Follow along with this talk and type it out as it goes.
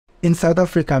In South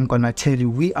Africa, I'm gonna tell you,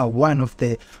 we are one of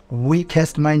the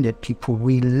weakest minded people.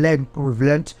 We've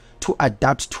learned to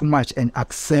adapt too much and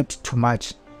accept too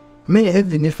much.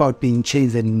 Even if I've been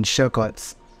chained and in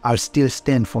shackles, I'll still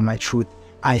stand for my truth.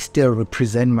 I still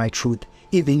represent my truth.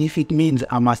 Even if it means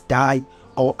I must die,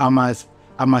 or I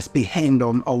must be hanged,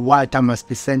 or what, I must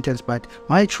be sentenced, but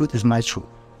my truth is my truth.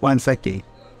 Once again,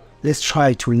 let's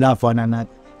try to love one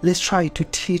another. Let's try to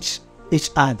teach each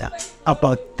other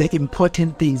about the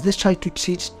important things. Let's try to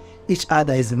teach each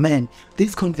other as men.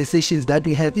 These conversations that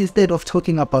we have, instead of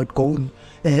talking about going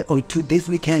or to this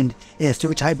weekend, I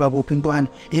think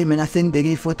they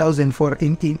gave 4,000 for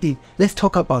in. Let's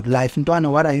talk about life.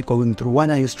 Ntwana, what are you going through? What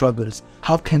are your struggles?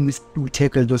 How can we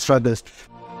tackle those struggles?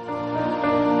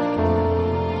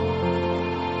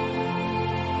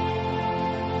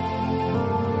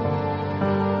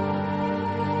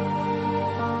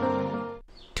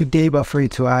 Today,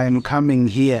 Bafrito, I am coming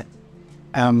here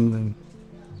to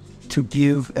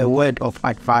give a word of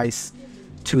advice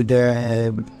to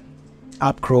the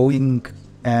upgrowing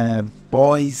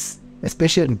boys,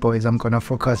 especially boys. I'm going to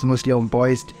focus mostly on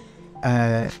boys.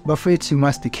 Bafrito, you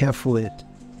must be careful.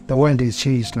 The world has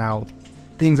changed now.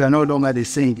 Things are no longer the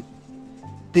same.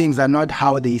 Things are not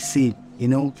how they seem, you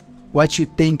know. What you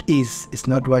think is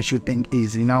not what you think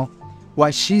is, you know.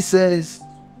 What she says,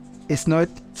 it's not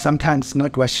sometimes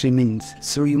not what she means.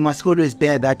 So you must always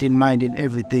bear that in mind in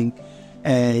everything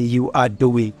you are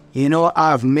doing. You know,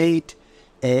 I've made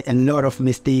a lot of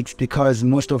mistakes because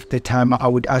most of the time I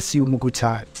would assume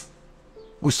guso,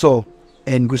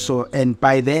 and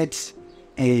by that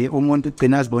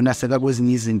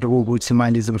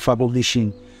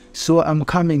so I'm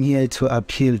coming here to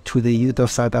appeal to the youth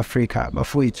of South Africa,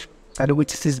 which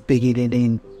is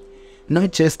beginning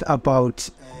not just about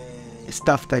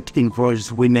stuff that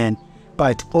involves women,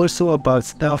 but also about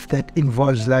stuff that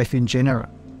involves life in general.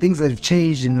 Things have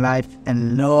changed in life a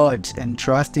lot and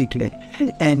drastically,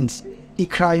 and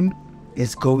crime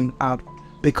is going up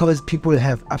because people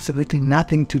have absolutely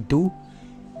nothing to do.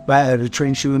 Like, I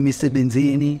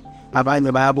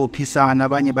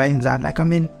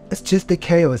mean, it's just the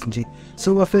chaos.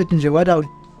 So what I would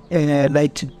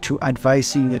like to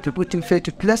advise you to put in faith,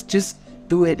 let's just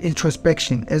do an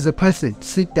introspection as a person.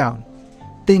 Sit down,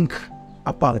 think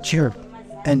about you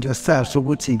and yourself. So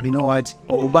what you know what?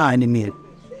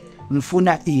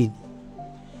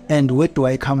 And where do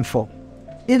I come from?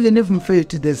 Even if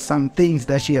there's some things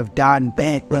that you have done,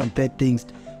 bad things,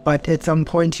 but at some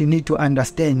point you need to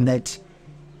understand that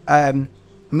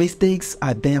mistakes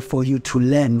are there for you to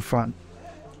learn from.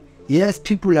 Yes,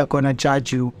 people are gonna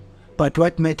judge you, but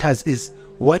what matters is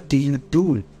what do you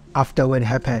do after what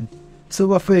happened.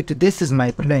 So this is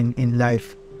my plan in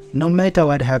life. No matter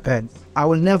what happens, I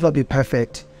will never be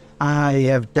perfect. I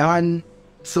have done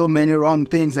so many wrong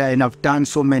things and I've done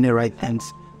so many right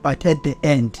things. But at the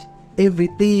end,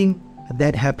 everything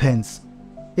that happens,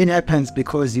 it happens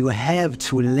because you have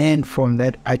to learn from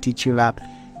that particular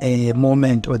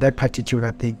moment or that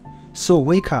particular thing. So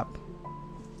wake up,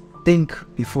 think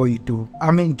before you do.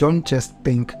 I mean, don't just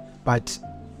think, but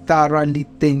thoroughly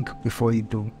think before you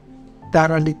do.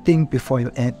 Thoroughly think before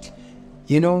you act.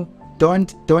 You know,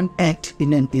 don't act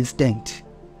in an instant.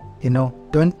 You know,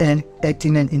 don't act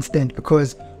in an instant,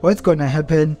 because what's gonna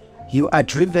happen, you are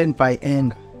driven by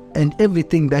anger, and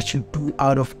everything that you do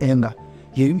out of anger,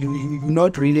 you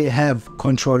not really have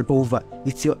control over.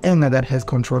 It's your anger that has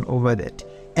control over that.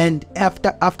 And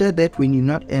after that, when you're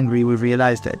not angry, you will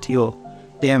realize that,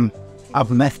 damn, I've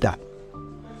messed up.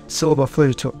 So let's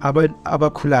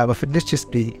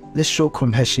show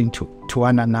compassion to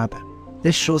one another.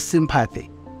 Let's show sympathy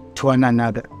to one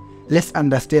another. Let's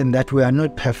understand that we are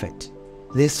not perfect.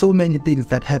 There's so many things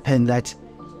that happen that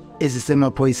is the same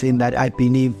poison that I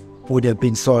believe would have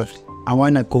been solved. I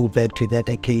want to go back to that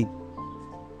again.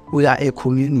 We are a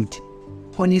community.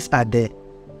 Ponies are there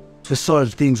to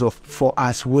solve things for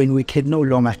us when we can no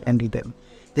longer handle them.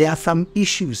 There are some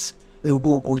issues the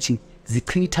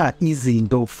creator is in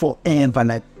though forever,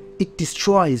 like it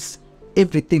destroys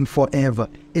everything forever.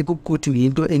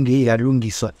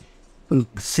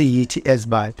 See it as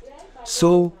bad.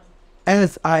 So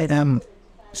as I am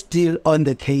still on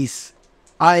the case,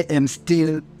 I am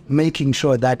still making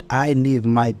sure that I live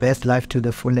my best life to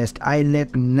the fullest. I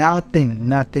let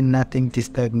nothing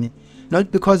disturb me.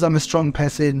 Not because I'm a strong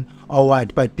person or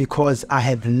what, but because I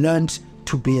have learned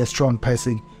to be a strong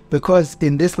person. Because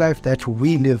in this life that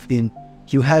we live in,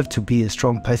 you have to be a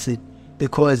strong person.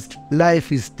 Because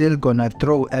life is still gonna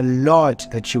throw a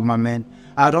lot at you, my man.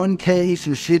 I don't care if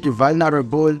you feel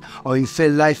vulnerable or you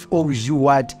feel life owes you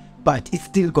what, but it's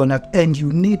still gonna, and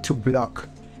you need to block.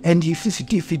 And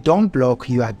if you don't block,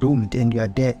 you are doomed and you are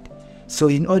dead. So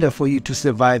in order for you to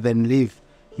survive and live,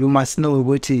 you must know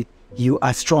what you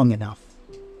are strong enough.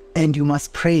 And you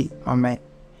must pray, my man.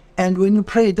 And when you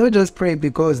pray, don't just pray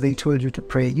because they told you to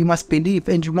pray. You must believe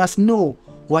and you must know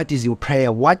what is your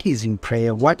prayer. What is in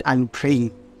prayer? What are you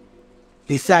praying?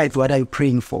 Besides, what are you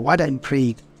praying for? What are you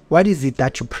praying? What is it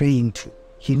that you're praying to?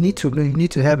 You need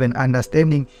to have an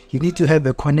understanding. You need to have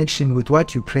a connection with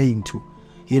what you're praying to.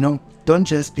 Don't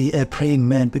just be a praying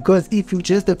man, because if you're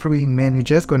just a praying man, you're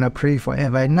just gonna pray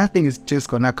forever and nothing is just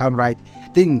gonna come right.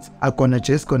 Things are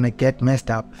just gonna get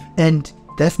messed up, and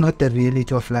that's not the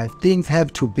reality of life. Things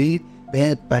have to be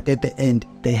bad, but at the end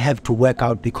they have to work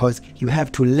out, because you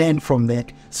have to learn from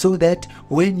that, so that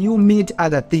when you meet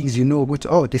other things, you know which,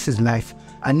 oh, this is life,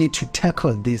 I need to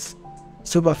tackle this.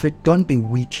 So Buffett, don't be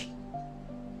weak.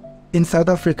 In South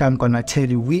Africa, I'm gonna tell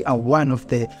you, we are one of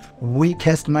the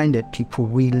weakest minded people.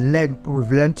 We've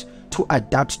learned to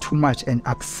adapt too much and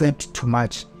accept too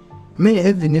much.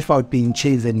 Even if I'd be in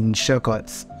chains and in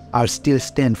shackles, I'll still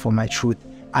stand for my truth.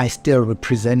 I still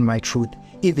represent my truth,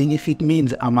 even if it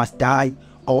means I must die,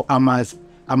 or I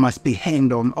must be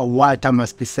hanged, or what, I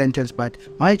must be sentenced. But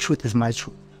my truth is my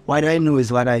truth. What I know is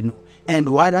what I know. And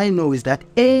what I know is that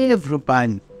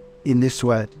everybody in this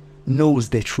world knows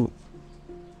the truth.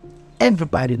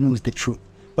 Everybody knows the truth,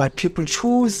 but people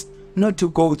choose not to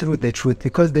go through the truth,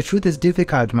 because the truth is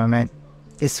difficult, my man.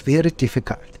 It's very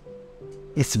difficult.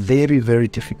 It's very, very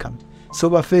difficult.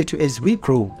 So Bafethu, as we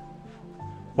grow,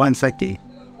 once again,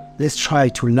 let's try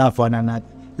to love one another.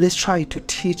 Let's try to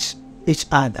teach each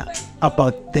other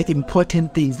about the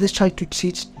important things. Let's try to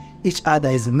teach each other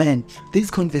as men.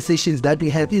 These conversations that we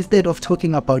have, instead of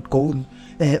talking about going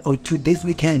or to this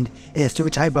weekend, hey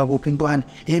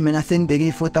man, I think they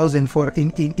gave 4,000 for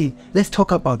in. Let's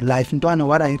talk about life. Ntwana,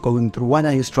 what are you going through? What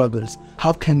are your struggles?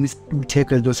 How can we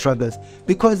tackle those struggles?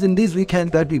 Because in these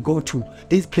weekends that we go to,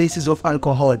 these places of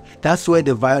alcohol, that's where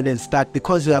the violence starts,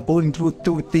 because we are going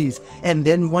through things, and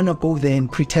then we want to go there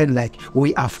and pretend like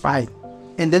we are fine.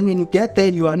 And then when you get there,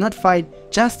 you are not fine.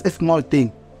 Just a small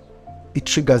thing, it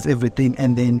triggers everything,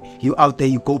 and then you out there,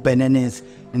 you go bananas,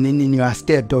 and then you are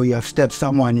stabbed, or you have stabbed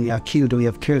someone, you are killed, or you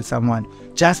have killed someone,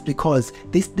 just because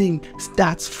this thing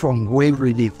starts from where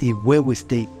we live, where we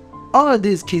stay. All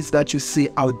these kids that you see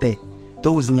out there,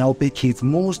 those Nyaupe kids,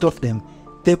 most of them,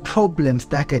 the problem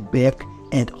started back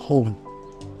at home.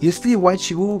 You see,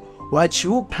 what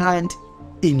you plant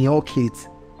in your kids,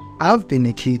 I've been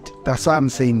a kid, that's why I'm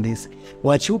saying this.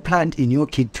 What you plant in your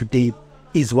kid today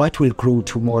is what will grow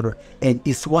tomorrow, and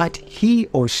is what he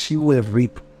or she will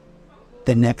reap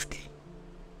the next day.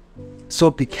 So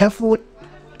be careful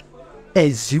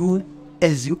as you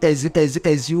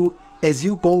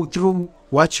go through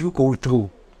what you go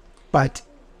through, but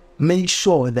make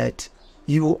sure that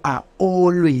you are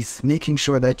always making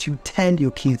sure that you tell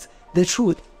your kids the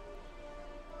truth.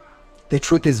 The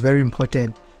truth is very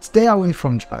important. Stay away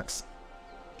from drugs.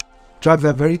 Drugs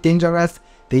are very dangerous,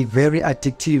 they're very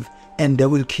addictive, and they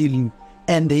will kill you,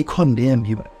 and they condemn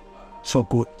you. So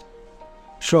good.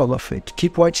 Sure, Buffett.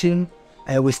 Keep watching.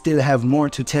 We still have more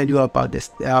to tell you about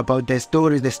this, about the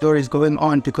story. The story is going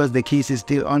on because the case is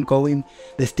still ongoing.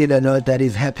 There's still a lot that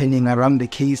is happening around the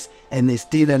case, and there's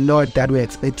still a lot that we're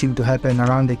expecting to happen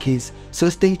around the case. So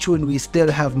stay tuned. We still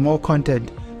have more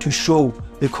content to show,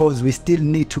 because we still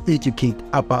need to educate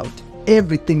about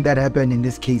everything that happened in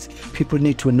this case. People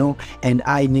need to know, and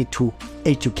I need to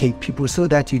educate people so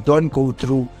that you don't go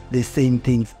through the same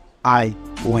things I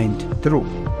went through.